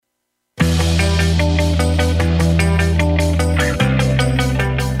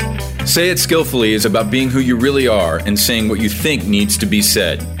Say It Skillfully is about being who you really are and saying what you think needs to be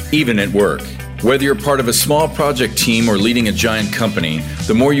said, even at work. Whether you're part of a small project team or leading a giant company,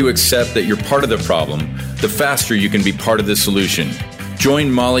 the more you accept that you're part of the problem, the faster you can be part of the solution. Join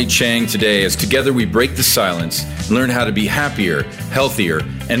Molly Chang today as together we break the silence and learn how to be happier, healthier,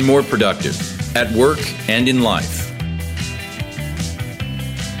 and more productive at work and in life.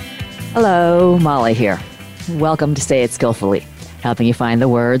 Hello, Molly here. Welcome to Say It Skillfully, helping you find the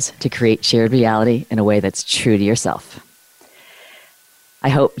words to create shared reality in a way that's true to yourself. I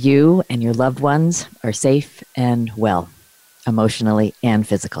hope you and your loved ones are safe and well, emotionally and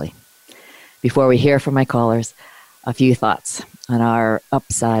physically. Before we hear from my callers, a few thoughts on our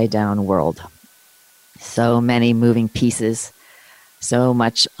upside-down world. So many moving pieces, so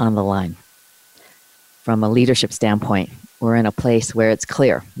much on the line. From a leadership standpoint, we're in a place where it's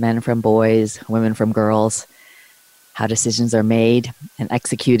clear, men from boys, women from girls, how decisions are made and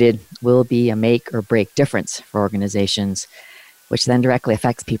executed will be a make or break difference for organizations, which then directly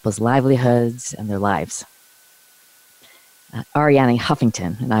affects people's livelihoods and their lives. Arianna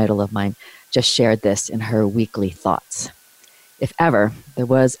Huffington, an idol of mine, just shared this in her weekly thoughts. If ever there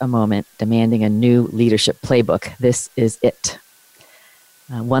was a moment demanding a new leadership playbook, this is it.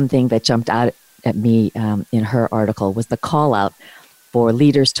 One thing that jumped out at me in her article was the call out for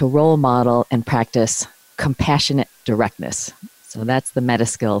leaders to role model and practice compassionate directness. So that's the meta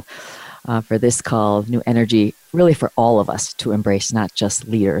skill for this call, New Energy, really for all of us to embrace, not just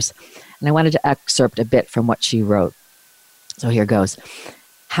leaders. And I wanted to excerpt a bit from what she wrote. So here goes.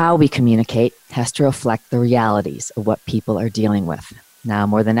 How we communicate has to reflect the realities of what people are dealing with. Now,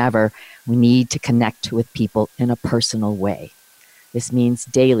 more than ever, we need to connect with people in a personal way. This means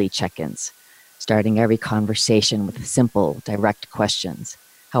daily check-ins, starting every conversation with simple, direct questions.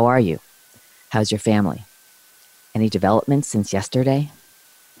 How are you? How's your family? Any developments since yesterday?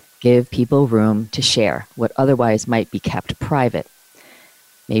 Give people room to share what otherwise might be kept private.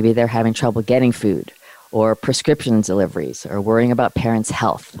 Maybe they're having trouble getting food, or prescription deliveries, or worrying about parents'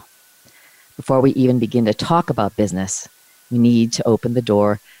 health. Before we even begin to talk about business, we need to open the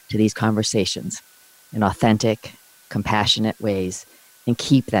door to these conversations in authentic, compassionate ways and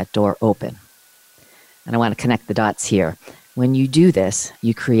keep that door open. And I want to connect the dots here. When you do this,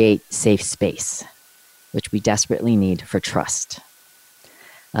 you create safe space, which we desperately need for trust.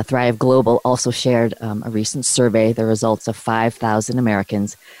 Thrive Global also shared a recent survey, the results of 5,000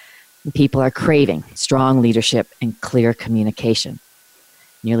 Americans. People are craving strong leadership and clear communication.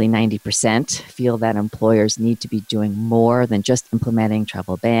 Nearly 90% feel that employers need to be doing more than just implementing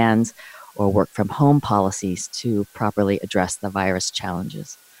travel bans or work from home policies to properly address the virus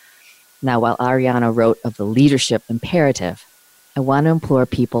challenges. Now, while Arianna wrote of the leadership imperative, I want to implore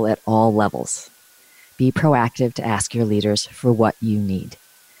people at all levels. Be proactive to ask your leaders for what you need.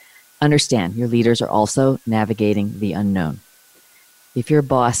 Understand, your leaders are also navigating the unknown. If your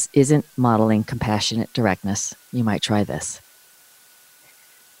boss isn't modeling compassionate directness, you might try this.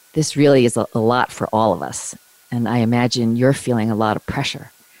 This really is a lot for all of us, and I imagine you're feeling a lot of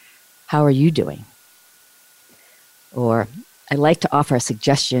pressure. How are you doing? Or, I'd like to offer a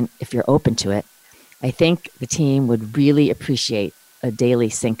suggestion if you're open to it. I think the team would really appreciate a daily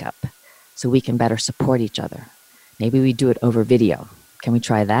sync-up so we can better support each other. Maybe we do it over video. Can we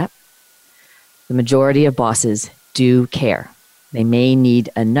try that? The majority of bosses do care. They may need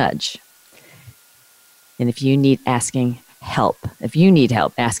a nudge. And if you need help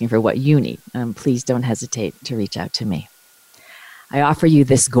asking for what you need, please don't hesitate to reach out to me. I offer you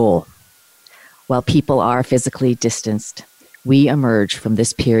this goal. While people are physically distanced, we emerge from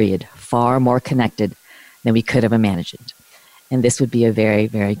this period far more connected than we could have imagined. And this would be a very,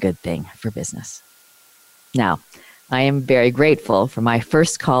 very good thing for business. Now, I am very grateful for my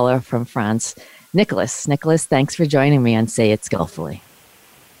first caller from France, Nicholas. Nicholas, thanks for joining me on Say It Skillfully.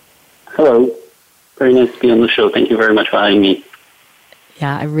 Hello. Very nice to be on the show. Thank you very much for having me.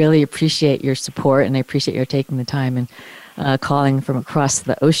 Yeah, I really appreciate your support, and I appreciate your taking the time and calling from across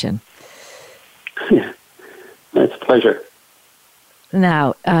the ocean. Yeah, it's a pleasure.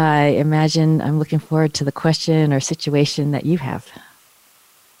 Now, I imagine I'm looking forward to the question or situation that you have.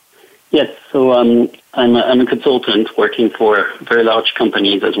 Yes, so I'm a consultant working for very large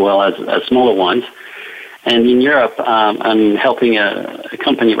companies as well as smaller ones. And in Europe, I'm helping a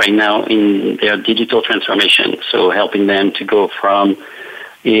company right now in their digital transformation, so helping them to go from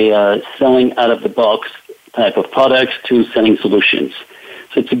a selling out-of-the-box type of products to selling solutions.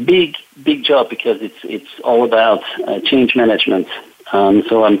 So it's a big job because it's all about change management.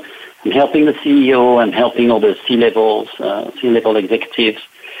 So I'm helping the CEO, I'm helping all the C-level executives.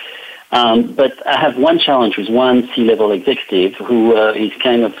 But I have one challenge with one C-level executive who is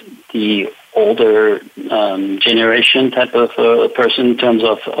kind of the older generation type of person in terms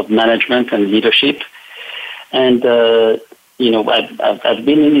of management and leadership. And, I've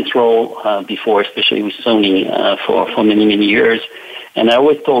been in this role before, especially with Sony for many, many years. And I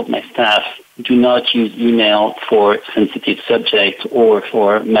always told my staff, do not use email for sensitive subjects or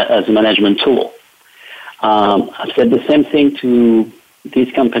as a management tool. I've said the same thing to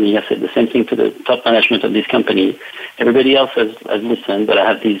this company. I've said the same thing to the top management of this company. Everybody else has listened, but I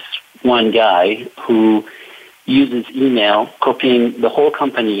have this one guy who uses email, copying the whole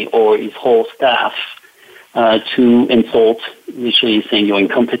company or his whole staff to insult, literally saying you're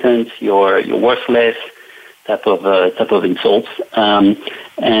incompetent, you're worthless, type of insults, and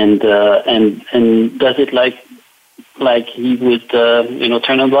does it like he would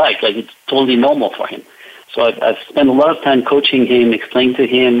turn on the light, like it's totally normal for him. So I've spent a lot of time coaching him, explaining to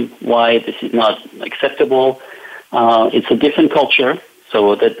him why this is not acceptable. It's a different culture,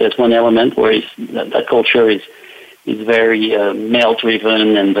 so there's one element where that culture is very male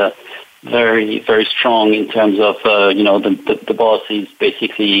driven and very, very strong in terms of the boss is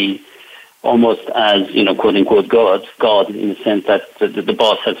basically almost as quote unquote God in the sense that the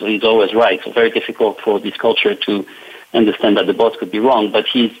boss is always right. So very difficult for this culture to understand that the boss could be wrong, but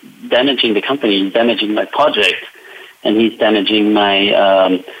he's damaging the company, he's damaging my project, and he's damaging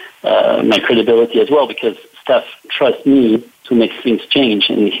my my credibility as well, because staff trust me to make things change.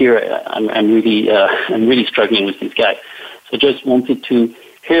 And here I'm really struggling with this guy. So just wanted to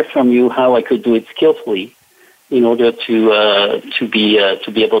hear from you how I could do it skillfully in order to be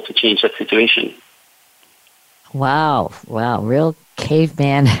able to change that situation. Wow, real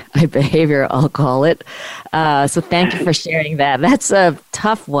caveman behavior, I'll call it. So thank you for sharing that. That's a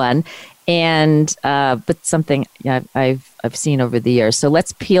tough one, and but something I've seen over the years. So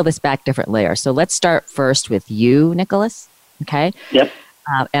let's peel this back different layers. So let's start first with you, Nicholas. Okay. Yep.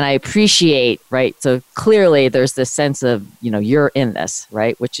 And I appreciate, right? So clearly there's this sense of, you're in this,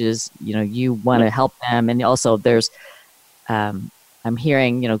 right? Which is, you want to help them. And also there's, I'm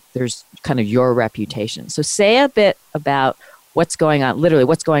hearing, there's kind of your reputation. So say a bit about what's going on, literally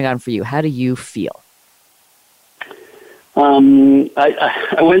what's going on for you. How do you feel?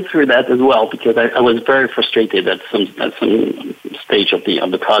 I went through that as well, because I was very frustrated at some stage of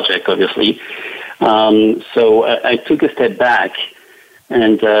the project, obviously. So I took a step back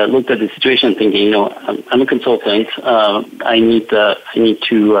and looked at the situation, thinking, I'm a consultant. I need to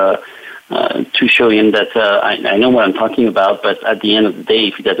show him that I know what I'm talking about. But at the end of the day,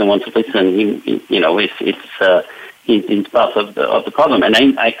 if he doesn't want to listen, he's part of the problem, and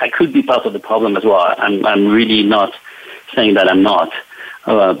I could be part of the problem as well. I'm really not saying that I'm not,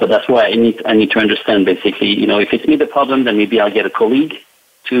 but that's why I need to understand. Basically, if it's me the problem, then maybe I'll get a colleague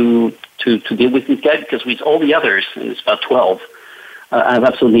to deal with this guy, because with all the others, and it's about 12. I have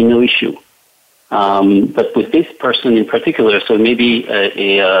absolutely no issue. But with this person in particular, so maybe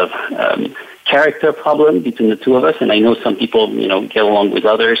a character problem between the two of us, and I know some people, get along with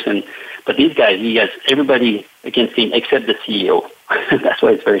others, but these guys, he has everybody against him except the CEO. That's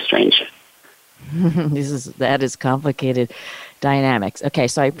why it's very strange. That is complicated dynamics. Okay,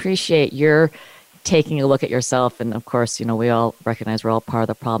 so I appreciate your taking a look at yourself, and of course, we all recognize we're all part of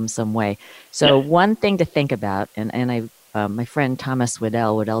the problem some way. So one thing to think about, and my friend Thomas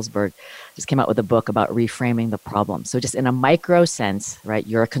Ellsberg just came out with a book about reframing the problem. So just in a micro sense, right?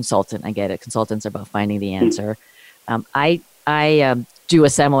 You're a consultant. I get it. Consultants are about finding the answer. I do a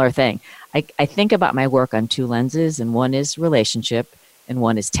similar thing. I think about my work on two lenses, and one is relationship and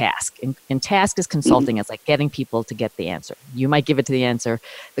one is task. And task is consulting. It's like getting people to get the answer. You might give it to the answer.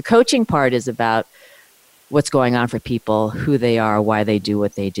 The coaching part is about what's going on for people, who they are, why they do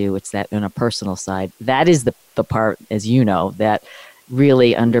what they do. It's that on a personal side. That is the part, as you know, that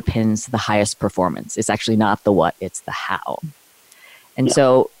really underpins the highest performance. It's actually not the what, it's the how. And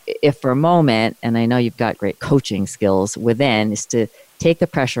so if for a moment, and I know you've got great coaching skills within, is to take the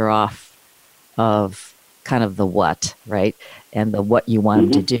pressure off of kind of the what, right? And the what you want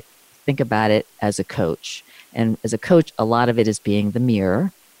them to do. Think about it as a coach. And as a coach, a lot of it is being the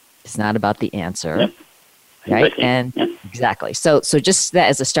mirror. It's not about the answer. Yep. Right? And exactly. So just that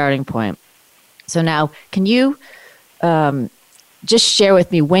as a starting point. So now, can you just share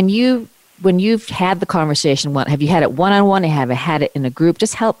with me when you've had the conversation? Have you had it one-on-one? Have you had it in a group?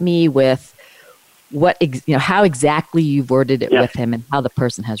 Just help me with how exactly you've worded it with him and how the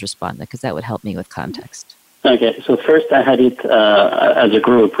person has responded, because that would help me with context. Okay. So first, I had it as a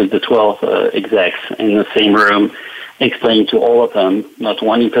group with the 12 execs in the same room, explaining to all of them, not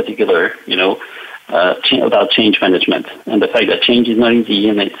one in particular, about change management and the fact that change is not easy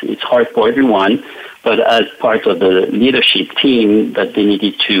and it's hard for everyone. but as part of the leadership team, that they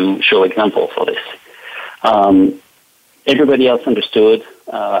needed to show example for this. Everybody else understood.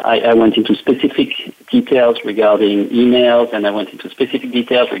 I went into specific details regarding emails, and I went into specific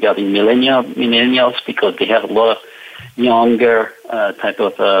details regarding millennials, because they have a lot of younger type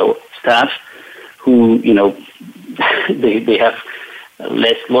of staff who, they have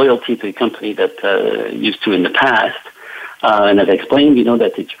less loyalty to the company that used to in the past. And as I explained,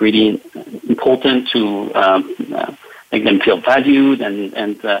 that it's really important to make them feel valued, and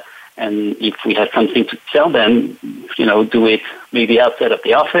if we have something to tell them, do it maybe outside of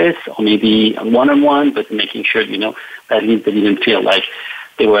the office or maybe one-on-one, but making sure, that means they didn't feel like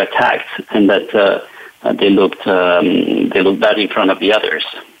they were attacked and that they looked bad in front of the others.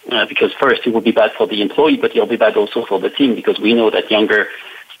 Because first, it will be bad for the employee, but it'll be bad also for the team, because we know that younger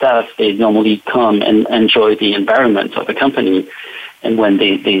staff, they normally come and enjoy the environment of a company. And when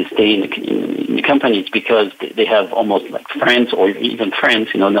they stay in the company, it's because they have almost like friends, or even friends,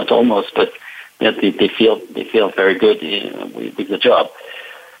 not almost, but they feel very good with the job.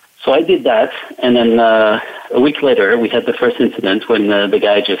 So I did that, and then a week later, we had the first incident when the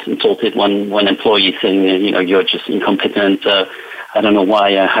guy just insulted one employee, saying, you're just incompetent. I don't know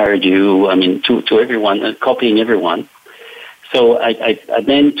why I hired you. I mean, to everyone, copying everyone. So I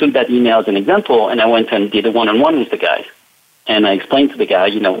then took that email as an example, and I went and did a one-on-one with the guy. And I explained to the guy,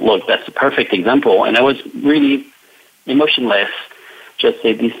 look, that's a perfect example. And I was really emotionless, just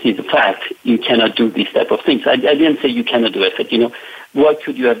say, this is a fact. You cannot do these type of things. I didn't say you cannot do it, but, what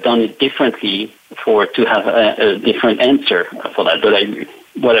could you have done it differently to have a different answer for that? But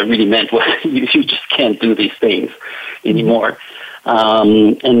what I really meant was you just can't do these things anymore.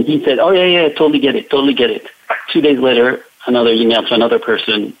 And he said, oh, yeah, totally get it. 2 days later, another email to another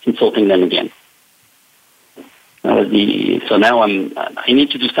person insulting them again. So now I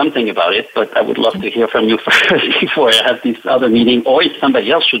need to do something about it, but I would love to hear from you first before I have this other meeting, or if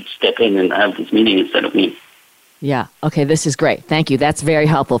somebody else should step in and have this meeting instead of me. Yeah. Okay. This is great. Thank you. That's very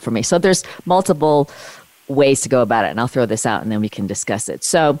helpful for me. So there's multiple ways to go about it, and I'll throw this out and then we can discuss it.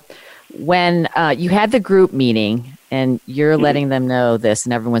 So when you had the group meeting and you're letting them know this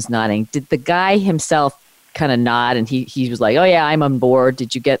and everyone's nodding, did the guy himself kind of nod and he was like, oh yeah, I'm on board?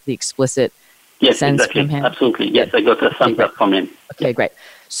 Did you get the explicit sense exactly. from him? Absolutely. Yes, I got a thumbs up from him. Okay, great.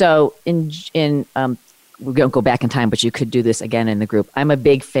 So in we don't go back in time, but you could do this again in the group. I'm a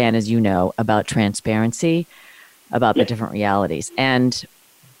big fan, as you know, about transparency, about the different realities. And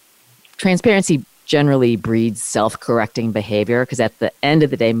transparency generally breeds self-correcting behavior, because at the end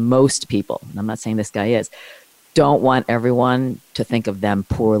of the day, most people, and I'm not saying this guy is, don't want everyone to think of them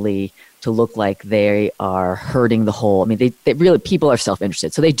poorly, to look like they are hurting the whole. I mean, they really, people are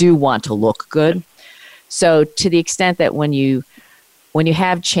self-interested, so they do want to look good. So to the extent that when you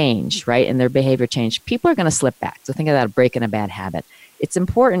have change, right, and their behavior change, people are going to slip back. So think of that, breaking a bad habit. It's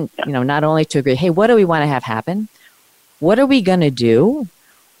important, not only to agree, hey, what do we want to have happen? What are we going to do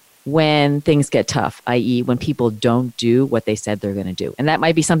when things get tough, i.e. when people don't do what they said they're going to do? And that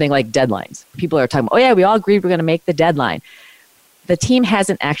might be something like deadlines. People are talking about, oh yeah, we all agreed we're going to make the deadline. The team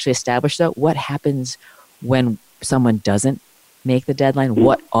hasn't actually established, though, what happens when someone doesn't make the deadline.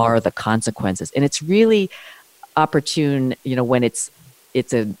 What are the consequences? And it's really opportune, when it's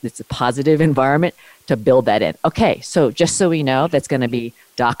a positive environment, to build that in. Okay, so just so we know, that's going to be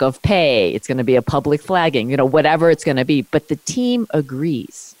dock of pay. It's going to be a public flagging, whatever it's going to be. But the team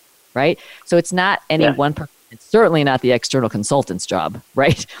agrees, right? So it's not any one person. It's certainly not the external consultant's job,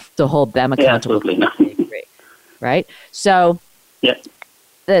 right, to hold them accountable. Yeah, absolutely not. Right? So,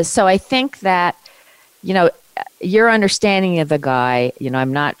 so I think that, your understanding of the guy,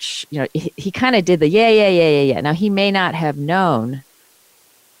 I'm not, he kind of did the yeah. Now he may not have known,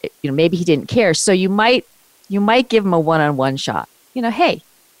 maybe he didn't care. So you might give him a one-on-one shot. Hey,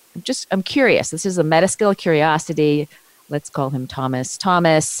 I'm curious. This is a meta-skill curiosity. Let's call him Thomas.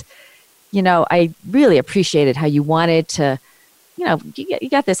 Thomas, I really appreciated how you wanted to, you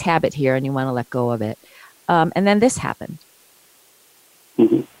got this habit here and you want to let go of it. And then this happened.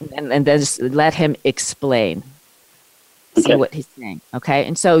 Mm-hmm. And then just let him explain. See what he's saying. Okay.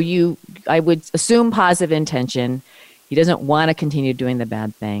 And so I would assume positive intention. He doesn't want to continue doing the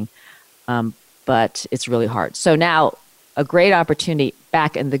bad thing, but it's really hard. So now a great opportunity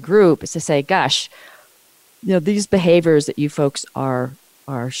back in the group is to say, gosh, these behaviors that you folks are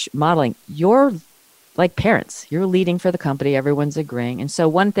modeling, you're like parents. You're leading for the company. Everyone's agreeing. And so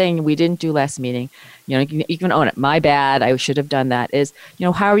one thing we didn't do last meeting, you can own it. My bad. I should have done that. Is,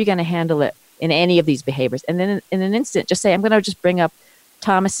 how are you going to handle it in any of these behaviors? And then in an instant, just say, I'm going to just bring up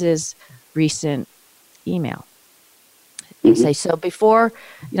Thomas's recent email. You say, so before,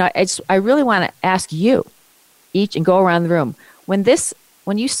 I really want to ask you each and go around the room. When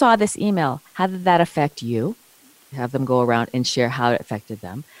you saw this email, how did that affect you? Have them go around and share how it affected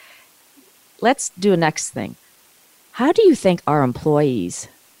them. Let's do a next thing. How do you think our employees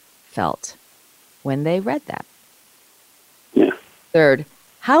felt when they read that? Yeah. Third,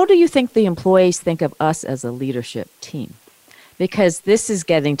 how do you think the employees think of us as a leadership team? Because this is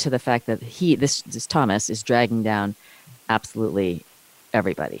getting to the fact that this Thomas is dragging down absolutely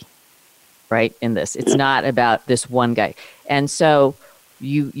everybody, right? In this, it's not about this one guy. And so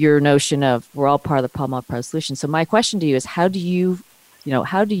your notion of we're all part of the problem, all part of the solution. So my question to you is, how do you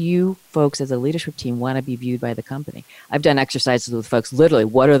folks as a leadership team want to be viewed by the company? I've done exercises with folks, literally,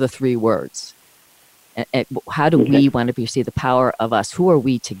 what are the 3 words? And how do we want to perceive the power of us? Who are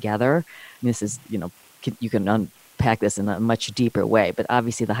we together? And this is, you can unpack this in a much deeper way, but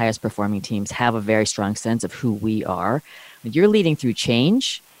obviously the highest performing teams have a very strong sense of who we are. When you're leading through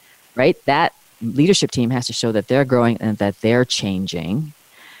change, right? That leadership team has to show that they're growing and that they're changing.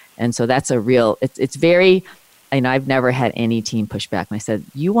 And so that's it's very, I've never had any team push back. And I said,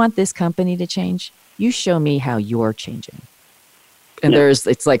 you want this company to change? You show me how you're changing. And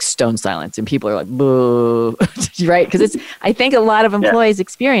it's like stone silence, and people are like, boo, right? Because I think a lot of employees'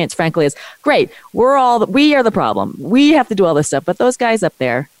 experience, frankly, is great. We are the problem. We have to do all this stuff. But those guys up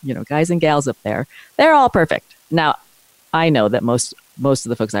there, guys and gals up there, they're all perfect. Now, I know that most of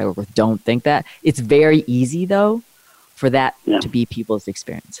the folks I work with don't think that. It's very easy, though, for that to be people's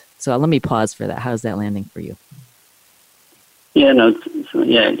experience. So let me pause for that. How's that landing for you? Yeah,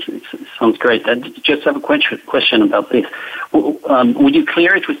 it sounds great. I just have a question about this. Would you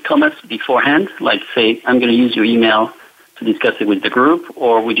clear it with Thomas beforehand? Like, say, I'm going to use your email to discuss it with the group,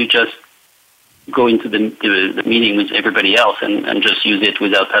 or would you just go into the meeting with everybody else and just use it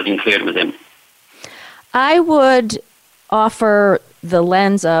without having cleared with him? I would offer the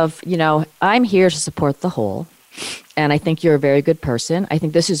lens of, I'm here to support the whole. And I think you're a very good person. I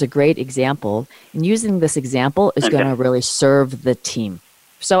think this is a great example. And using this example is going to really serve the team.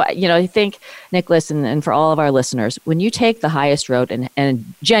 So, I think, Nicholas, and for all of our listeners, when you take the highest road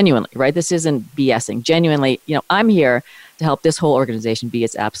and genuinely, right, this isn't BSing, genuinely, I'm here to help this whole organization be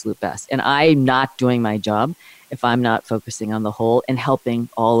its absolute best. And I'm not doing my job if I'm not focusing on the whole and helping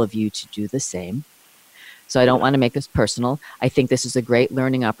all of you to do the same. So I don't want to make this personal. I think this is a great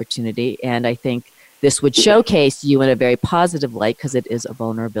learning opportunity. And I think this would showcase you in a very positive light because it is a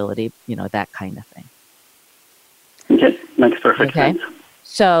vulnerability, that kind of thing. Okay, makes perfect sense.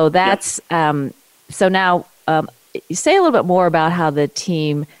 So that's so now say a little bit more about how the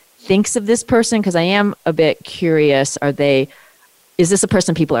team thinks of this person, because I am a bit curious. Is this a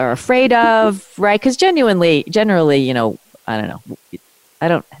person people are afraid of, right? Because generally, I don't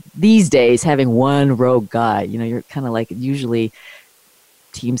know. These days, having one rogue guy, you're kind of like usually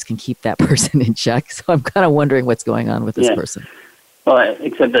teams can keep that person in check. So I'm kind of wondering what's going on with this person. Well,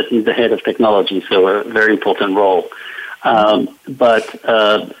 except that he's the head of technology, so a very important role. So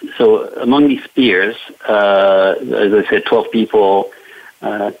among these peers, as I said, 12 people,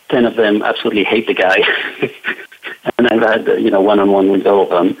 10 of them absolutely hate the guy. And I've had, one-on-one with all of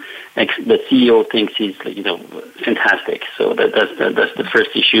them. The CEO thinks he's, fantastic. So that's the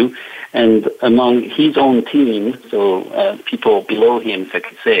first issue. And among his own team, so people below him, if I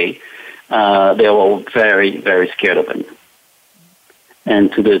could say, they're all very, very scared of him.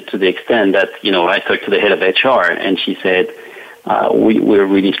 And to the extent that, I talked to the head of HR, and she said, we're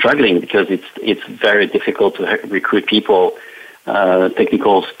really struggling because it's very difficult to recruit people with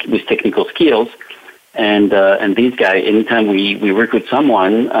technical skills. And this guy, anytime we recruit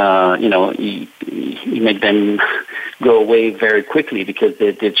someone, he make them go away very quickly because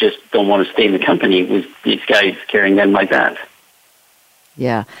they just don't want to stay in the company with these guys carrying them like that.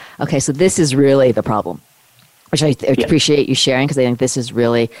 Yeah. Okay. So this is really the problem, which I appreciate you sharing, because I think this is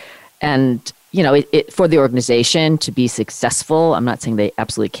really, and for the organization to be successful, I'm not saying they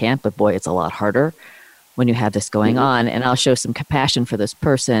absolutely can't, but boy, it's a lot harder when you have this going on. And I'll show some compassion for this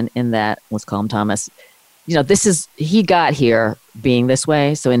person in that, let's call him Thomas. He got here being this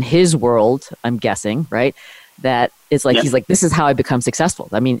way. So in his world, I'm guessing, right, that it's like, he's like, this is how I become successful.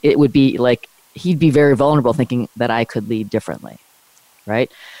 I mean, it would be like, he'd be very vulnerable thinking that I could lead differently.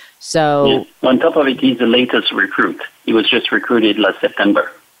 Right. So on top of it, he's the latest recruit. He was just recruited last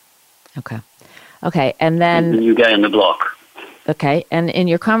September. Okay. And then the new guy on the block. Okay. And in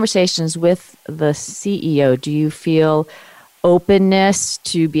your conversations with the CEO, do you feel openness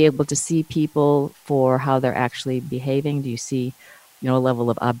to be able to see people for how they're actually behaving? Do you see, a level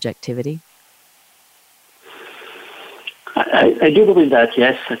of objectivity? I do believe that.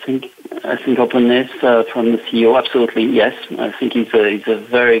 Yes, I think openness from the CEO. Absolutely, yes. I think he's a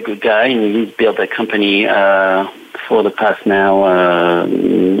very good guy, and he's built a company for the past now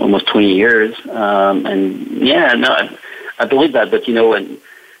almost 20 years. And yeah, no, I believe that. But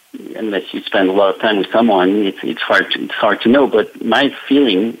unless you spend a lot of time with someone, it's hard to know. But my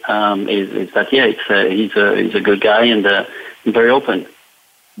feeling is that he's a good guy and very open.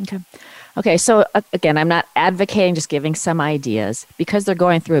 Okay. So again, I'm not advocating, just giving some ideas because they're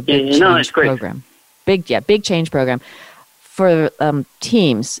going through a big change program. Big change program for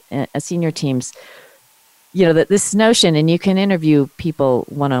teams, senior teams. That this notion, and you can interview people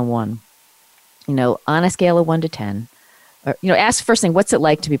one-on-one. On a scale of 1 to 10. Or, ask first thing, what's it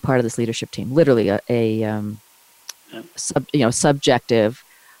like to be part of this leadership team? Literally subjective,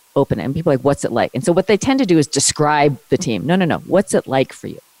 open. And people are like, what's it like? And so what they tend to do is describe the team. No. What's it like for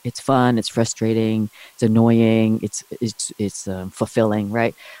you? It's fun. It's frustrating. It's annoying. It's fulfilling,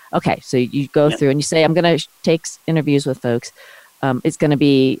 right? Okay. So you go through and you say, I'm going to take interviews with folks. It's going to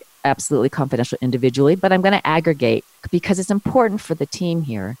be absolutely confidential individually, but I'm going to aggregate because it's important for the team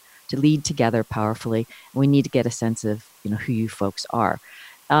here to lead together powerfully. And we need to get a sense of, who you folks are.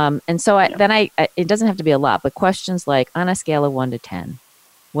 And so it doesn't have to be a lot, but questions like on a scale of 1 to 10,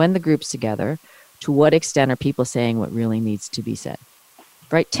 when the group's together, to what extent are people saying what really needs to be said?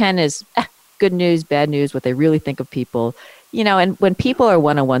 Right? 10 is good news, bad news, what they really think of people, and when people are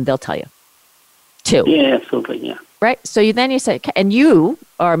one-on-one, they'll tell you. 2. Yeah, absolutely. Yeah. Right. So you say, and you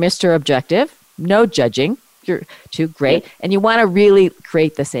are Mr. Objective, no judging. You're 2, great. And you want to really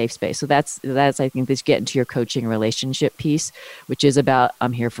create the safe space. So that's I think this get into your coaching relationship piece, which is about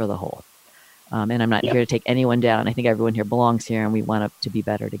I'm here for the whole. And I'm not here to take anyone down. I think everyone here belongs here and we want to be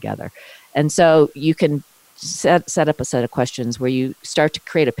better together. And so you can set up a set of questions where you start to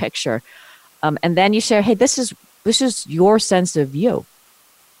create a picture. And then you share, hey, this is your sense of you.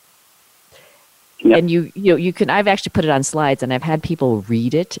 Yep. And you can, I've actually put it on slides and I've had people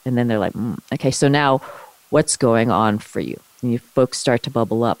read it and then they're like, okay, so now what's going on for you? And you folks start to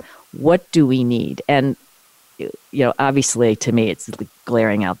bubble up. What do we need? And, obviously to me, it's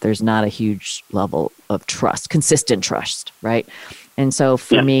glaring out. There's not a huge level of trust, consistent trust, right? And so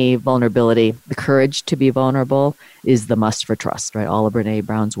for me, vulnerability, the courage to be vulnerable is the must for trust, right? All of Brene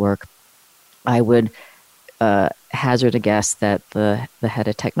Brown's work. I would hazard a guess that the head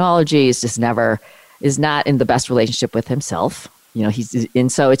of technology is not in the best relationship with himself.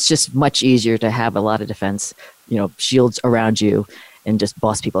 And so it's just much easier to have a lot of defense, shields around you and just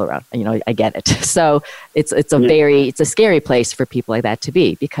boss people around. I get it. So it's a scary place for people like that to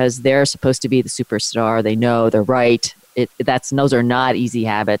be because they're supposed to be the superstar. They know they're right. Those are not easy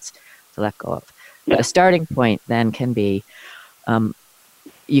habits to let go of. But a starting point then can be,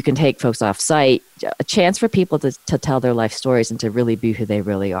 you can take folks off site, a chance for people to tell their life stories and to really be who they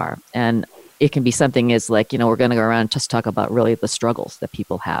really are. And it can be something is like, we're going to go around and just talk about really the struggles that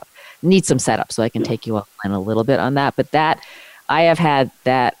people have. Need some setup, so I can take you offline a little bit on that. But that, I have had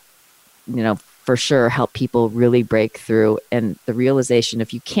that, for sure help people really break through. And the realization,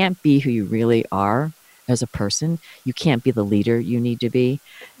 if you can't be who you really are as a person, you can't be the leader you need to be,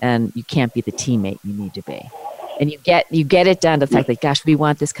 and you can't be the teammate you need to be. And you get it down to the fact that, gosh, we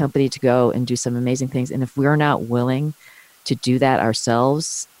want this company to go and do some amazing things. And if we're not willing to do that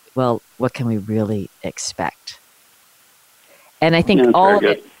ourselves, well, what can we really expect? And I think all of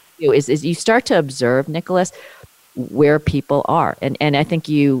it is you start to observe, Nicholas, where people are. And I think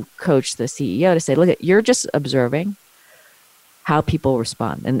you coach the CEO to say, look, you're just observing how people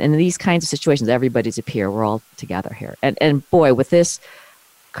respond. And in these kinds of situations, everybody's a peer. We're all together here. And boy, with this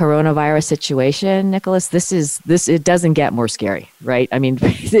coronavirus situation, Nicholas, it doesn't get more scary, right? I mean,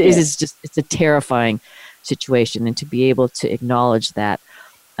 it's a terrifying situation. And to be able to acknowledge that,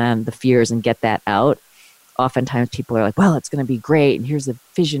 the fears and get that out. Oftentimes people are like, well, it's going to be great. And here's the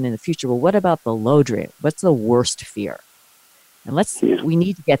vision in the future. Well, what about the low dream? What's the worst fear? And we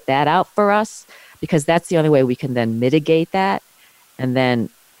need to get that out for us because that's the only way we can then mitigate that and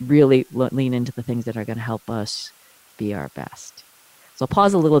then really lean into the things that are going to help us be our best. So I'll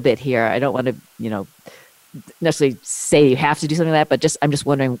pause a little bit here. I don't want to, necessarily say you have to do something like that, but I'm just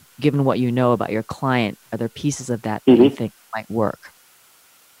wondering, given what you know about your client, are there pieces of that that you think might work?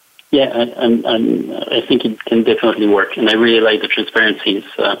 Yeah, I think it can definitely work, and I really like the transparency.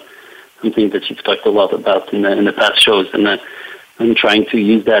 It's something that you've talked a lot about in the past shows, and I'm trying to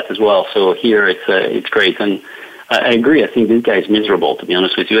use that as well. So here it's great, and I agree. I think this guy is miserable, to be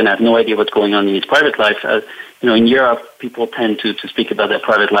honest with you, and I have no idea what's going on in his private life. In Europe, people tend to speak about their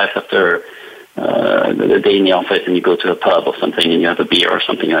private life after the day in the office and you go to a pub or something and you have a beer or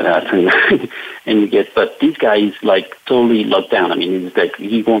something like that, and and you get. But this guy is like totally locked down. I mean, it's like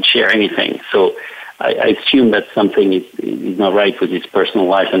he won't share anything. So I assume that something is not right with his personal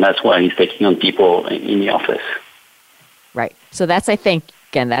life, and that's why he's taking on people in the office. Right. So that's, I think,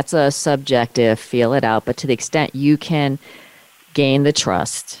 again, that's a subjective, feel it out. But to the extent you can gain the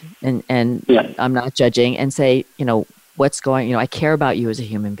trust, and I'm not judging, and say, what's going, I care about you as a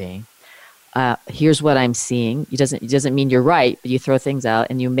human being. Here's what I'm seeing. It doesn't mean you're right, but you throw things out,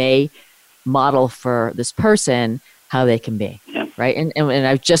 and you may model for this person how they can be. Yeah. Right. And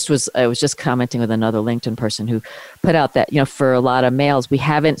I was just commenting with another LinkedIn person who put out that, for a lot of males,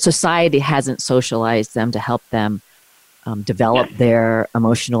 society hasn't socialized them to help them develop their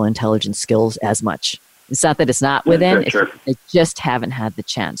emotional intelligence skills as much. It's not that it's not within, they just haven't had the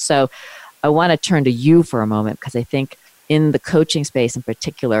chance. So I want to turn to you for a moment, because I think in the coaching space in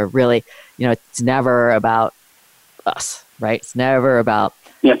particular, really, it's never about us, right? It's never about,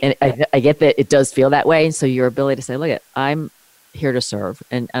 and I get that it does feel that way. And so your ability to say, look, I'm here to serve.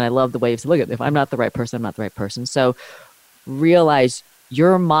 And I love the way you say, look, if I'm not the right person, I'm not the right person. So realize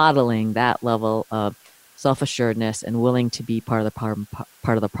you're modeling that level of self-assuredness and willing to be part of the problem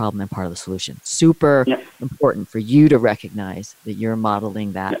and part of the solution. Super important for you to recognize that you're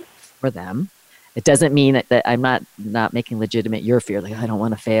modeling that for them. It doesn't mean that I'm not making legitimate your fear. Like, I don't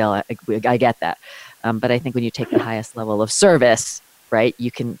want to fail. I get that. But I think when you take the highest level of service, right, you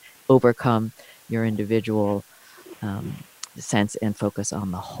can overcome your individual sense and focus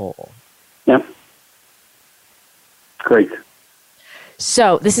on the whole. Yeah. Great.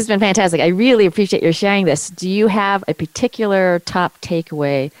 So this has been fantastic. I really appreciate your sharing this. Do you have a particular top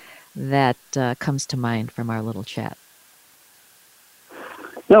takeaway that comes to mind from our little chat?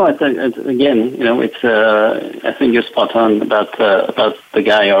 No, I think I think you're spot on about the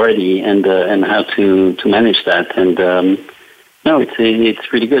guy already and how to manage that. And no,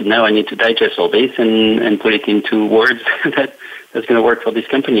 it's really good. Now I need to digest all this and put it into words that's going to work for this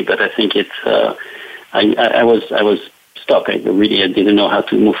company. But I think it's I was stuck. I didn't know how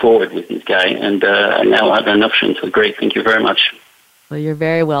to move forward with this guy, and I now have an option. So great, thank you very much. Well, you're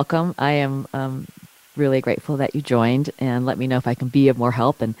very welcome. I am really grateful that you joined, and let me know if I can be of more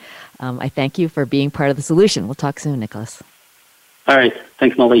help. And I thank you for being part of the solution. We'll talk soon, Nicholas. All right.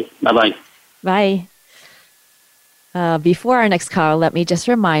 Thanks, Molly. Bye-bye. Bye. Before our next call, let me just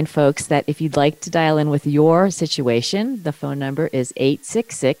remind folks that if you'd like to dial in with your situation, the phone number is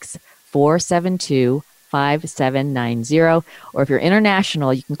 866-472-5790. Or if you're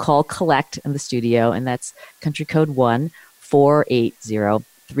international, you can call Collect in the studio, and that's country code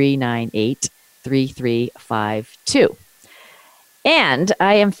 1-480-398-3352. And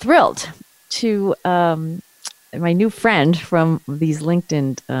I am thrilled to my new friend from these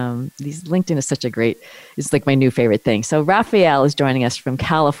LinkedIn. LinkedIn is it's like my new favorite thing. So Raphael is joining us from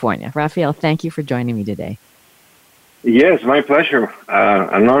California. Raphael, thank you for joining me today. Yes, my pleasure.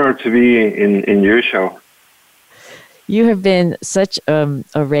 An honor to be in your show. You have been such a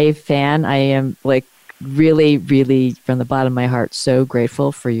rave fan. I am really, really, from the bottom of my heart, so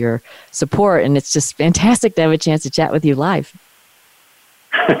grateful for your support. And it's just fantastic to have a chance to chat with you live.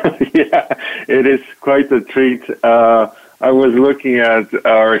 Yeah, it is quite a treat. I was looking at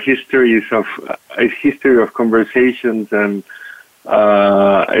our history of conversations, and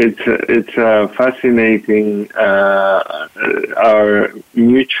it's fascinating. Our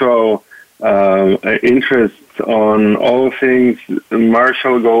mutual interests on all things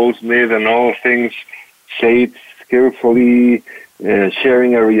Marshall Goldsmith and all things shaped skillfully,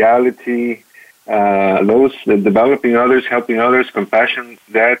 sharing a reality. Developing others, helping others, compassion,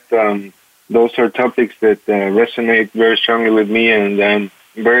 those are topics that resonate very strongly with me, and I'm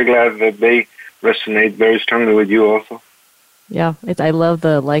very glad that they resonate very strongly with you also. Yeah, I love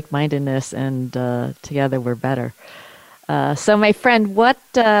the like-mindedness, and together we're better. So my friend, what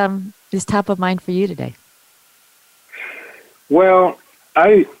is top of mind for you today? Well,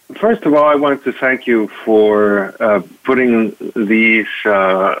 first of all, I wanted to thank you for putting these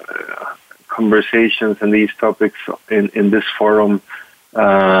conversations and these topics in this forum.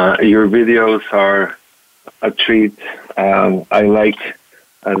 Your videos are a treat. I like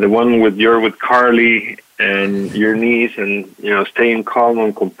the one with Carly and your niece, and staying calm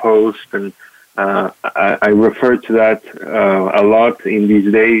and composed. And I refer to that a lot in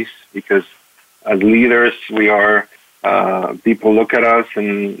these days, because as leaders, we are people look at us,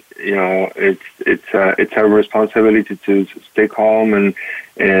 and it's our responsibility to stay calm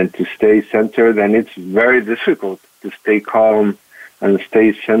and to stay centered. And it's very difficult to stay calm and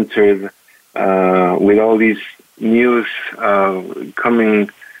stay centered with all these news coming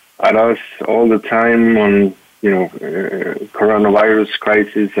at us all the time on, coronavirus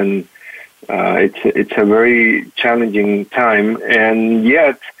crisis, and it's a very challenging time. And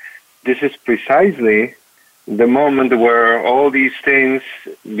yet, this is precisely the moment where all these things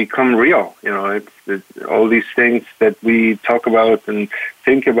become real. It's all these things that we talk about and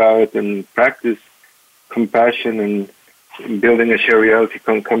think about and practice compassion and building a shared reality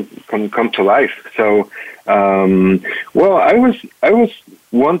come to life. So, I was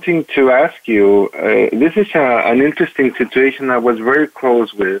wanting to ask you. This is an interesting situation I was very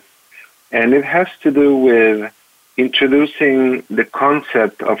close with, and it has to do with introducing the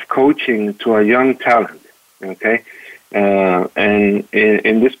concept of coaching to a young talent. Okay, and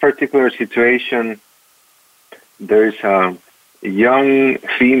in this particular situation, there's a young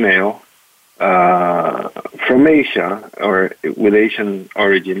female from Asia or with Asian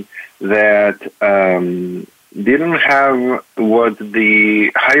origin that didn't have what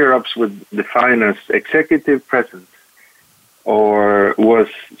the higher-ups would define as executive presence, or was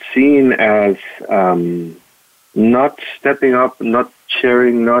seen as not stepping up, not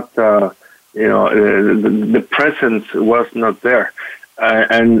sharing, not the presence was not there,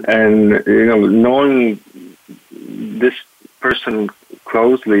 and knowing this person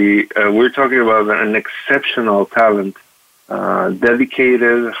closely, we're talking about an exceptional talent,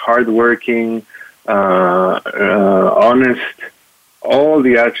 dedicated, hardworking, honest, all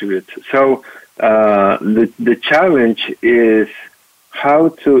the attributes. So the challenge is how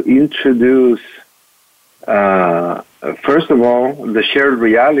to introduce, first of all, the shared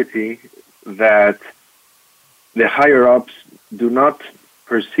reality that the higher ups do not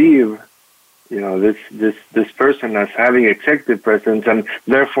perceive, this person as having executive presence, and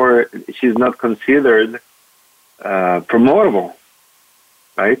therefore she's not considered promotable,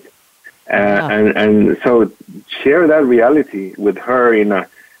 right? And so share that reality with her in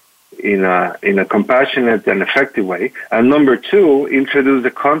a compassionate and effective way. And number two, introduce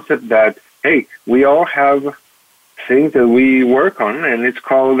the concept that, hey, we all have things that we work on, and it's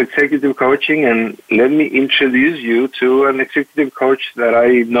called executive coaching, and let me introduce you to an executive coach that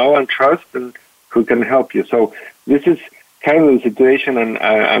I know and trust and who can help you. So this is kind of the situation, and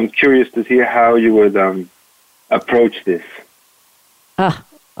I'm curious to see how you would approach this.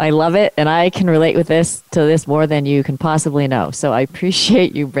 I love it, and I can relate to this more than you can possibly know. So I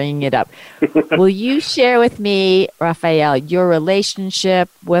appreciate you bringing it up. Will you share with me, Rafael, your relationship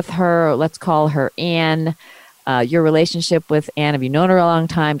with her? Let's call her Anne. Your relationship with Anne, have you known her a long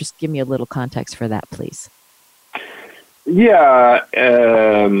time? Just give me a little context for that, please. Yeah,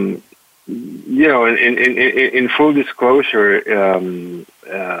 in full disclosure,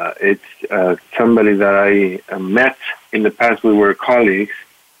 it's somebody that I met in the past. We were colleagues,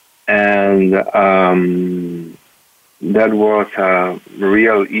 and that was a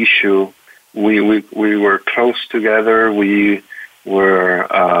real issue. We were close together. We were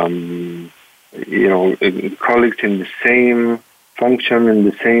colleagues in the same function, in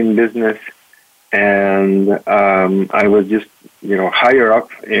the same business, and I was just, higher up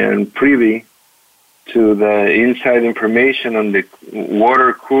and privy to the inside information on the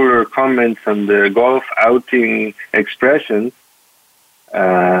water cooler comments and the golf outing expressions,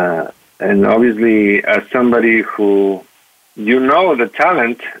 and obviously as somebody who, the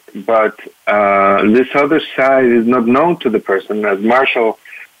talent, but this other side is not known to the person, as Marshall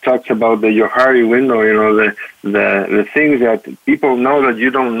talks about the Johari window, the things that people know that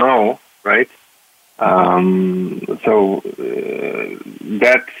you don't know, right? So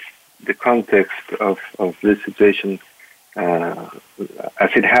that's the context of this situation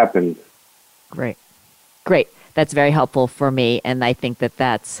as it happened. Great. That's very helpful for me, and I think that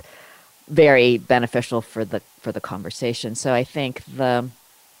that's very beneficial for the conversation. So I think the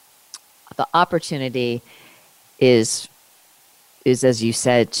opportunity is, as you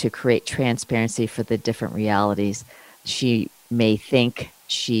said, to create transparency for the different realities. She may think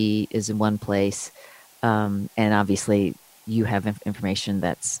she is in one place, and obviously you have information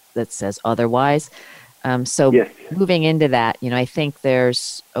that says otherwise. So yes. Moving into that, I think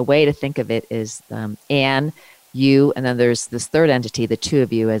there's a way to think of it is Anne, you, and then there's this third entity, the two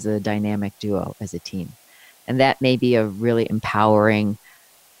of you as a dynamic duo, as a team. And that may be a really empowering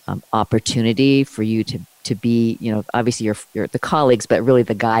opportunity for you to be, obviously you're the colleagues, but really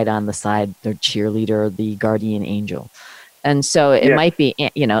the guide on the side, the cheerleader, the guardian angel. And so it might be,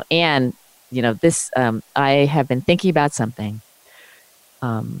 Anne, this, I have been thinking about something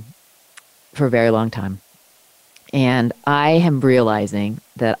for a very long time. And I am realizing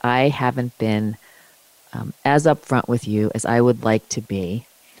that I haven't been as upfront with you as I would like to be.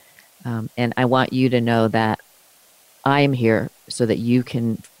 And I want you to know that I am here so that you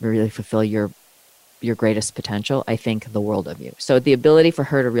can really fulfill your greatest potential, I think the world of you. So the ability for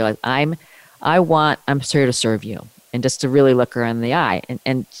her to realize I'm here to serve you, and just to really look her in the eye.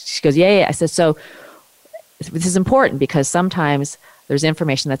 And she goes, yeah. I said, so this is important because sometimes there's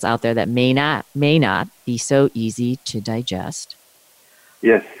information that's out there that may not be so easy to digest.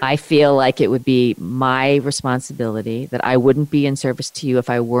 Yes. I feel like it would be my responsibility, that I wouldn't be in service to you if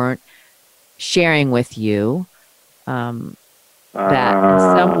I weren't sharing with you that in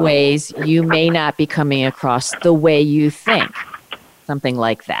some ways you may not be coming across the way you think. Something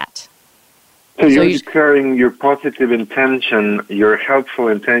like that. So you're declaring your positive intention, your helpful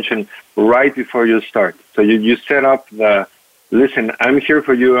intention right before you start. So you set up listen, I'm here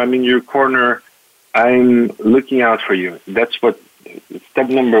for you. I'm in your corner. I'm looking out for you. That's what step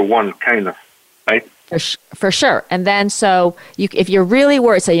number one, kind of, right? For sure. And then if you're really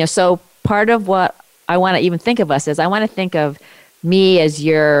worried, so part of what I want to even think of us as, I want to think of me as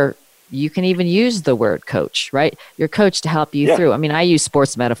you can even use the word coach, right? Your coach to help you through. I mean, I use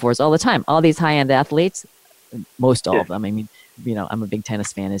sports metaphors all the time. All these high-end athletes, most all of them. I mean, I'm a big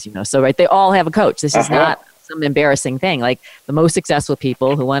tennis fan, as you know. So, right, they all have a coach. This is not some embarrassing thing. Like the most successful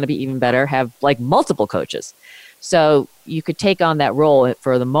people who want to be even better have like multiple coaches. So you could take on that role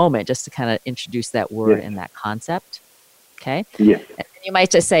for the moment just to kind of introduce that word and that concept. Okay? Yes. And you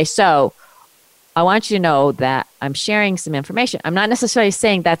might just say, so I want you to know that I'm sharing some information. I'm not necessarily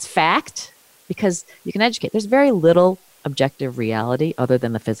saying that's fact, because you can educate. There's very little objective reality other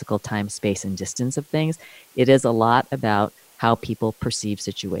than the physical time, space, and distance of things. It is a lot about how people perceive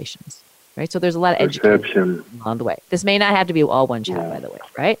situations, right? So there's a lot of education along the way. This may not have to be all one chat, by the way,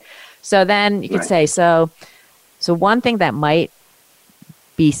 right? So then you could say, so one thing that might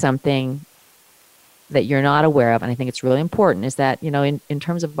be something that you're not aware of, and I think it's really important, is that, in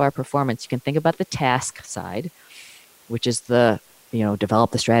terms of our performance, you can think about the task side, which is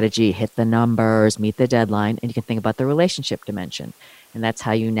develop the strategy, hit the numbers, meet the deadline, and you can think about the relationship dimension. And that's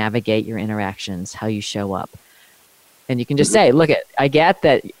how you navigate your interactions, how you show up. And you can just say, look, I get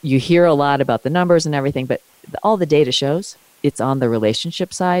that you hear a lot about the numbers and everything, but all the data shows it's on the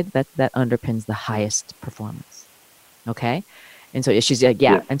relationship side that underpins the highest performance. Okay? And so she's like,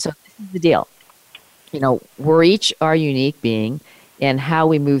 yeah. And so this is the deal. We're each our unique being, and how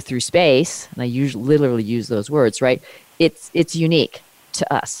we move through space, and I literally use those words, right? It's unique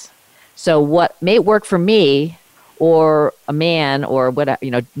to us. So what may work for me or a man or what,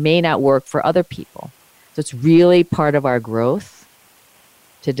 may not work for other people. So it's really part of our growth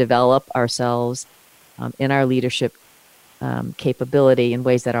to develop ourselves in our leadership capability in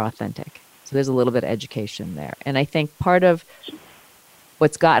ways that are authentic. So there's a little bit of education there. And I think part of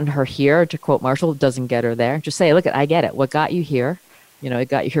what's gotten her here, to quote Marshall, doesn't get her there. Just say, look, I get it. What got you here, it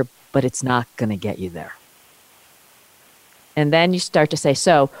got you here, but it's not going to get you there. And then you start to say,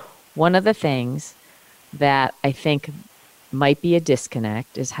 so one of the things that I think might be a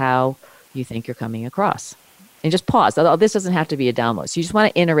disconnect is how you think you're coming across. And just pause. This doesn't have to be a download. So you just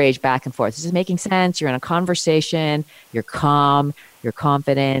want to interrage back and forth. This is making sense. You're in a conversation. You're calm. You're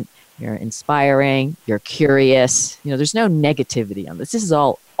confident. You're inspiring. You're curious. There's no negativity on this. This is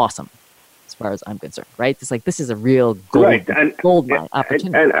all awesome, as far as I'm concerned. Right? It's like this is a real gold mine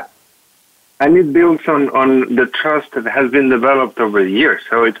opportunity. And it builds on the trust that has been developed over the years.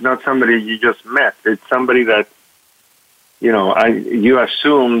 So it's not somebody you just met. It's somebody that you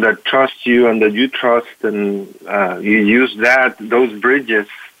assume that trusts you and that you trust, and you use those bridges,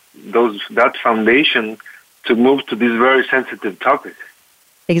 that foundation to move to this very sensitive topic.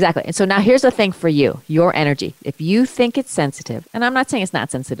 Exactly. And so now here's the thing for you, your energy. If you think it's sensitive, and I'm not saying it's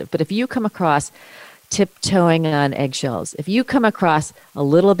not sensitive, but if you come across tiptoeing on eggshells, if you come across a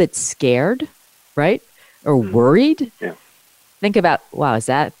little bit scared, right, or worried, think about, wow,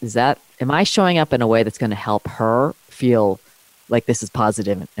 am I showing up in a way that's going to help her feel like this is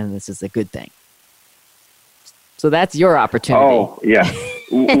positive and this is a good thing? So that's your opportunity. Oh, yeah.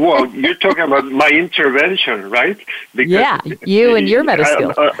 Well, you're talking about my intervention, right? Because you and your meta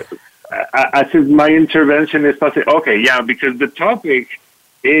skills. I said my intervention is possible. Okay, yeah, because the topic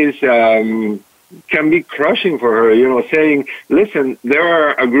is can be crushing for her. Saying, listen, there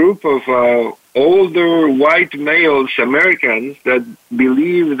are a group of older white males, Americans, that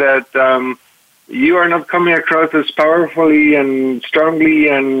believe that you are not coming across as powerfully and strongly,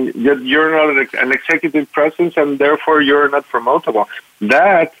 and you're not an executive presence, and therefore you're not promotable.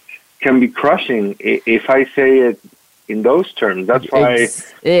 That can be crushing if I say it in those terms. That's why.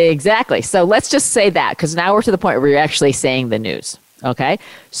 Exactly. So let's just say that, because now we're to the point where you're actually saying the news. Okay.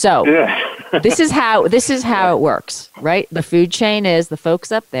 So this is how it works, right? The food chain is the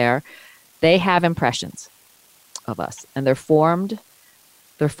folks up there, they have impressions of us, and they're formed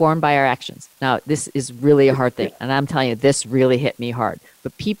by our actions. Now, this is really a hard thing, and I'm telling you, this really hit me hard.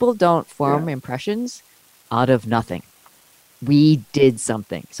 But people don't form impressions out of nothing. We did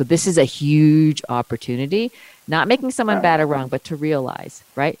something. So this is a huge opportunity, not making someone bad or wrong, but to realize,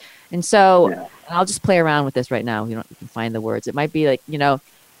 right? And so and I'll just play around with this right now. You can find the words. It might be like,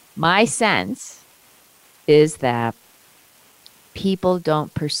 my sense is that people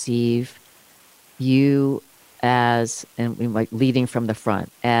don't perceive you as, and like leading from the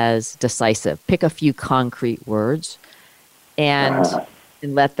front, as decisive. Pick a few concrete words and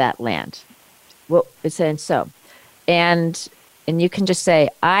let that land. Well, it's saying so. And you can just say,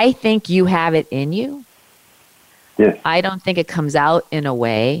 I think you have it in you. Yes. I don't think it comes out in a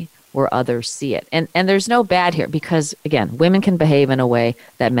way where others see it. And there's no bad here because, again, women can behave in a way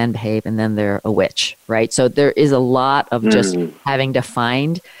that men behave, and then they're a witch, right? So there is a lot of just having to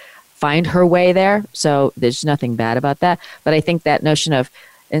find her way there. So there's nothing bad about that. But I think that notion of,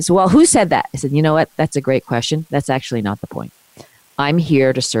 and so, well, who said that? I said, you know what? That's a great question. That's actually not the point. I'm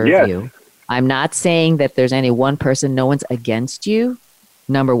here to serve you. I'm not saying that there's any one person. No one's against you.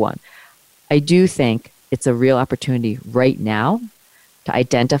 Number one, I do think it's a real opportunity right now to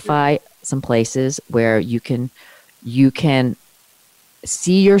identify some places where you can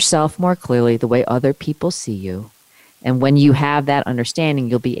see yourself more clearly the way other people see you. And when you have that understanding,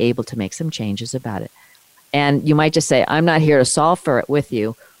 you'll be able to make some changes about it. And you might just say, I'm not here to solve for it with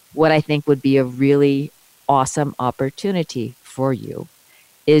you. What I think would be a really awesome opportunity for you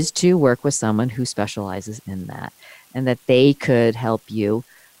is to work with someone who specializes in that, and that they could help you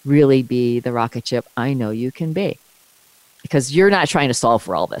really be the rocket ship I know you can be. Because you're not trying to solve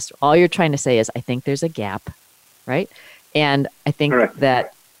for all this. All you're trying to say is, I think there's a gap, right? And I think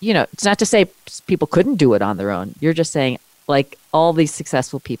that, it's not to say people couldn't do it on their own. You're just saying, like all these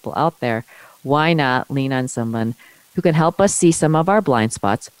successful people out there, why not lean on someone who can help us see some of our blind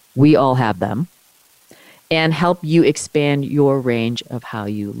spots? We all have them. And help you expand your range of how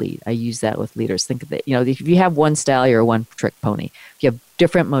you lead. I use that with leaders. Think of it, if you have one style, you're a one-trick pony. If you have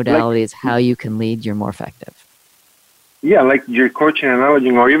different modalities, how you can lead, you're more effective. Yeah, like your coaching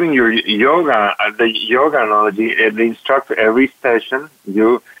analogy, or even your yoga, the yoga analogy, the instructor, every session,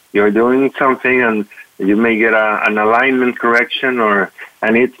 you're doing something and you may get an alignment correction,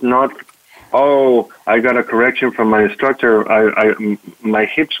 and it's not, I got a correction from my instructor, my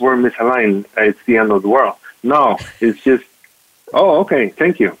hips were misaligned, it's the end of the world. No, it's just, okay,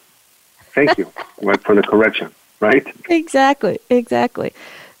 thank you for the correction, right? Exactly.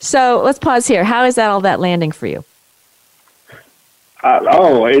 So let's pause here. How is all that landing for you?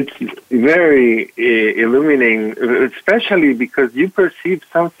 It's very illuminating, especially because you perceive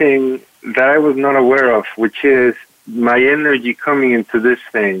something that I was not aware of, which is my energy coming into this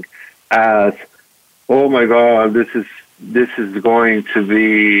thing as, oh my God, this is going to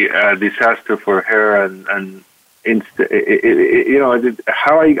be a disaster for her, and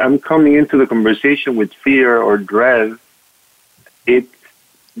how I'm coming into the conversation with fear or dread,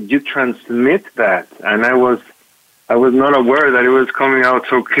 you transmit that, and I was not aware that it was coming out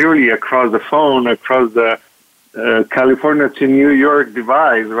so clearly across the phone, across the California to New York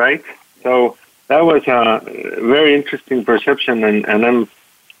divide, right? So that was a very interesting perception, and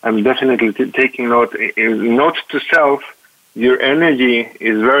I'm definitely taking note. Note to self, your energy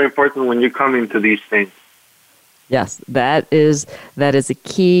is very important when you come into these things. Yes, that is a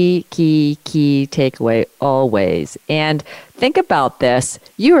key takeaway always. And think about this.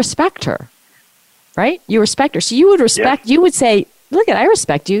 You respect her, right? You respect her. So you would respect, you would say, look, I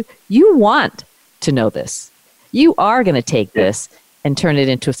respect you. You want to know this. You are going to take this and turn it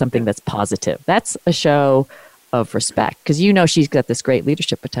into something that's positive. That's a show of respect because she's got this great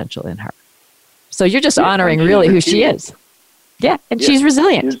leadership potential in her. So you're just honoring really who she is. Yeah, and she's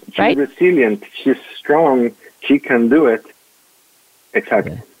resilient, right? She's resilient. She's strong. She can do it.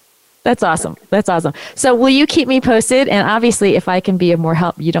 Exactly. Yeah. That's awesome. So will you keep me posted? And obviously, if I can be of more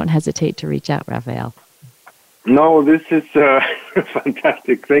help, you don't hesitate to reach out, Rafael. No, this is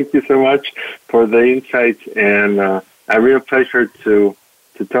fantastic. Thank you so much for the insights, and a real pleasure to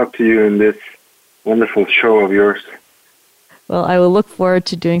talk to you in this wonderful show of yours. Well, I will look forward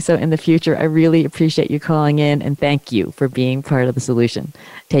to doing so in the future. I really appreciate you calling in, and thank you for being part of the solution.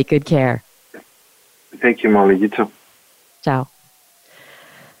 Take good care. Thank you, Molly. You too. Ciao.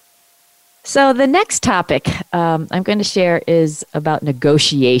 So the next topic I'm going to share is about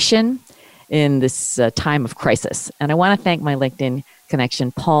negotiation in this time of crisis. And I want to thank my LinkedIn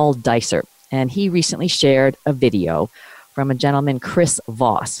connection, Paul Dicer. And he recently shared a video from a gentleman, Chris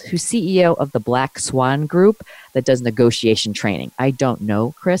Voss, who's CEO of the Black Swan Group that does negotiation training. I don't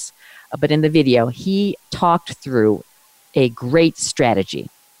know Chris, But in the video, he talked through a great strategy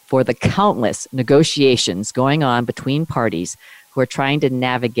for the countless negotiations going on between parties who are trying to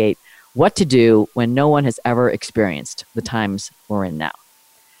navigate what to do when no one has ever experienced the times we're in now.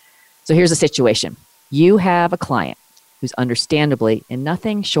 So here's the situation. You have a client who's understandably in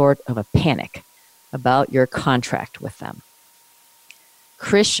nothing short of a panic about your contract with them.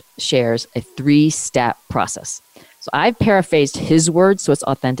 Chris shares a 3-step process. So I've paraphrased his words so it's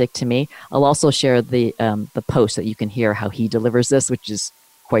authentic to me. I'll also share the post so that you can hear how he delivers this, which is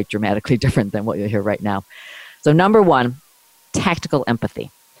quite dramatically different than what you'll hear right now. So number 1, tactical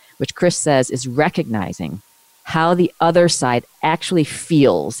empathy, which Chris says is recognizing how the other side actually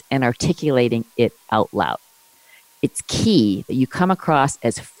feels and articulating it out loud. It's key that you come across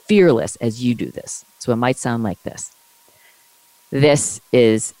as fearless as you do this. So it might sound like this. This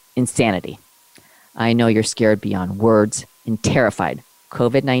is insanity. I know you're scared beyond words and terrified.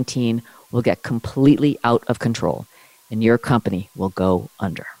 COVID-19 will get completely out of control and your company will go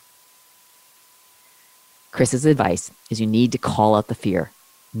under. Chris's advice is you need to call out the fear,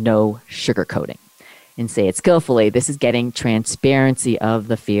 no sugarcoating, and say it skillfully. This is getting transparency of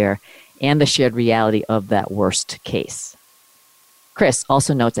the fear and the shared reality of that worst case. Chris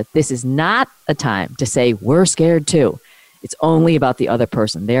also notes that this is not a time to say, we're scared too. It's only about the other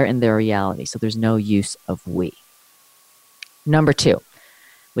person. They're in their reality, so there's no use of we. Number 2,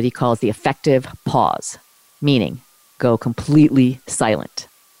 what he calls the effective pause, meaning go completely silent.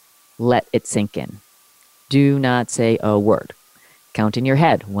 Let it sink in. Do not say a word. Count in your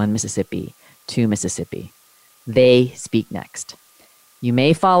head, 1 Mississippi, 2 Mississippi. They speak next. You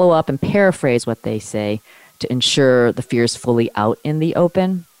may follow up and paraphrase what they say to ensure the fear is fully out in the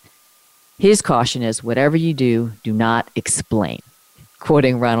open. His caution is, whatever you do, do not explain.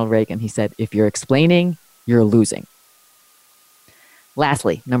 Quoting Ronald Reagan, he said, if you're explaining, you're losing.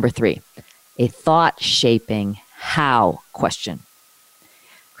 Lastly, number 3, a thought-shaping how question.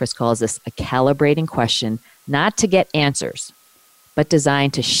 Chris calls this a calibrating question, not to get answers, but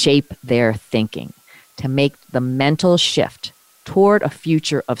designed to shape their thinking, to make the mental shift toward a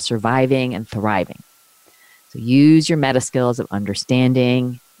future of surviving and thriving. So use your meta skills of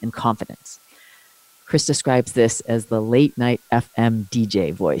understanding and confidence. Chris describes this as the late night FM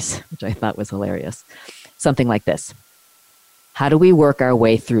DJ voice, which I thought was hilarious. Something like this. How do we work our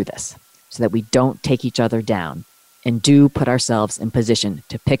way through this so that we don't take each other down and do put ourselves in position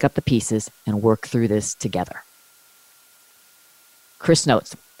to pick up the pieces and work through this together? Chris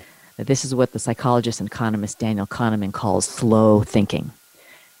notes that this is what the psychologist and economist Daniel Kahneman calls slow thinking.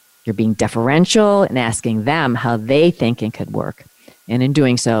 You're being deferential and asking them how they think and could work. And in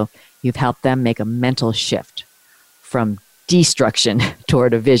doing so, you've helped them make a mental shift from destruction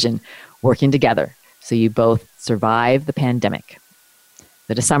toward a vision, working together so you both survive the pandemic.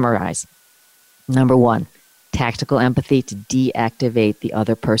 So to summarize, number 1, tactical empathy to deactivate the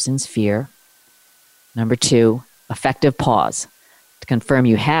other person's fear. Number 2, effective pause to confirm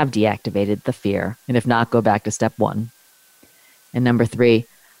you have deactivated the fear, and if not, go back to step 1. And number 3,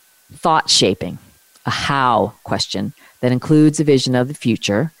 thought shaping, a how question that includes a vision of the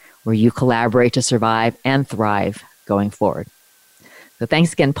future where you collaborate to survive and thrive going forward. So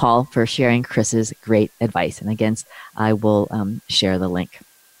thanks again, Paul, for sharing Chris's great advice. And again, I will share the link.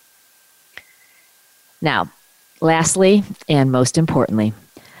 Now, lastly, and most importantly,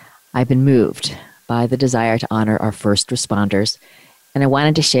 I've been moved by the desire to honor our first responders, and I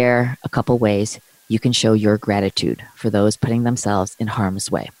wanted to share a couple ways you can show your gratitude for those putting themselves in harm's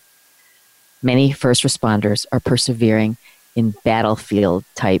way. Many first responders are persevering in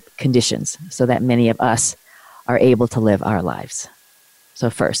battlefield-type conditions so that many of us are able to live our lives.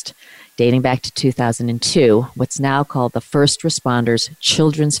 So first, dating back to 2002, what's now called the First Responders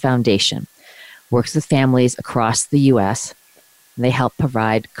Children's Foundation works with families across the U.S., and they help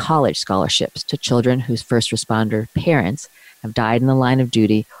provide college scholarships to children whose first responder parents have died in the line of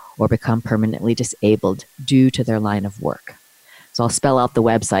duty or become permanently disabled due to their line of work. So I'll spell out the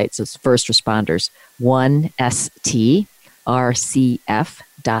website. So it's First Responders,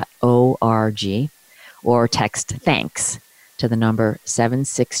 1strcf.org, or text thanks to the number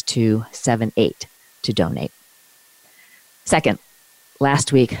 76278 to donate. Second,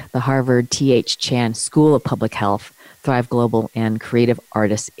 last week, the Harvard T.H. Chan School of Public Health, Thrive Global, and Creative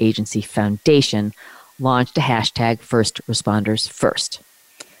Artists Agency Foundation launched a hashtag First Responders First.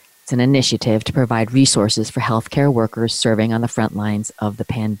 It's an initiative to provide resources for healthcare workers serving on the front lines of the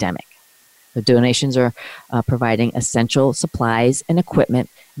pandemic. The donations are providing essential supplies and equipment,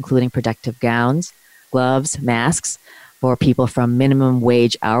 including protective gowns, gloves, masks, for people from minimum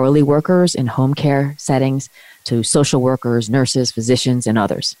wage hourly workers in home care settings to social workers, nurses, physicians, and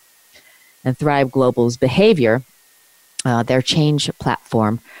others. And Thrive Global's behavior, their change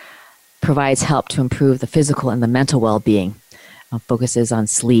platform, provides help to improve the physical and the mental well-being. Focuses on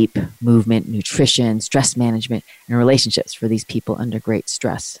sleep, movement, nutrition, stress management, and relationships for these people under great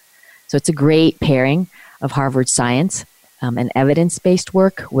stress. So it's a great pairing of Harvard science and evidence-based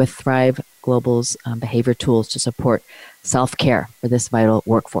work with Thrive Global's behavior tools to support self-care for this vital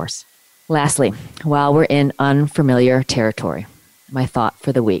workforce. Lastly, while we're in unfamiliar territory, my thought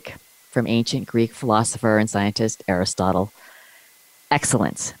for the week from ancient Greek philosopher and scientist Aristotle: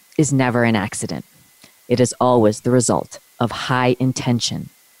 excellence is never an accident. It is always the result of high intention,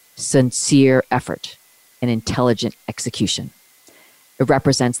 sincere effort, and intelligent execution. It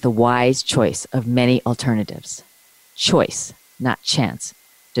represents the wise choice of many alternatives. Choice, not chance,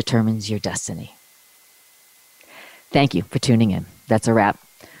 determines your destiny. Thank you for tuning in. That's a wrap.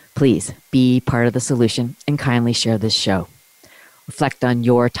 Please be part of the solution and kindly share this show. Reflect on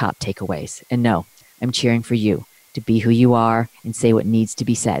your top takeaways. And know, I'm cheering for you to be who you are and say what needs to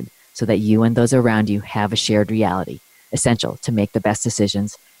be said so that you and those around you have a shared reality, essential to make the best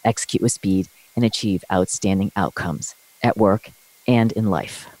decisions, execute with speed, and achieve outstanding outcomes at work and in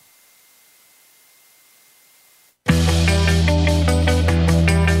life.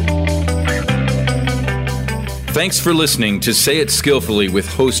 Thanks for listening to Say It Skillfully with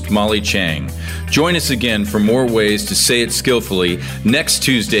host Molly Chang. Join us again for more ways to say it skillfully next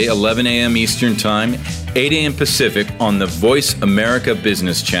Tuesday, 11 a.m. Eastern Time, 8 a.m. Pacific on the Voice America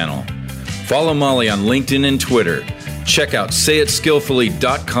Business Channel. Follow Molly on LinkedIn and Twitter. Check out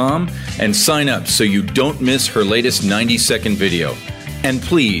sayitskillfully.com and sign up so you don't miss her latest 90-second video. And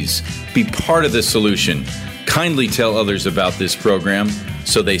please, be part of the solution. Kindly tell others about this program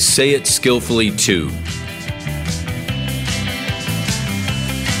so they say it skillfully too.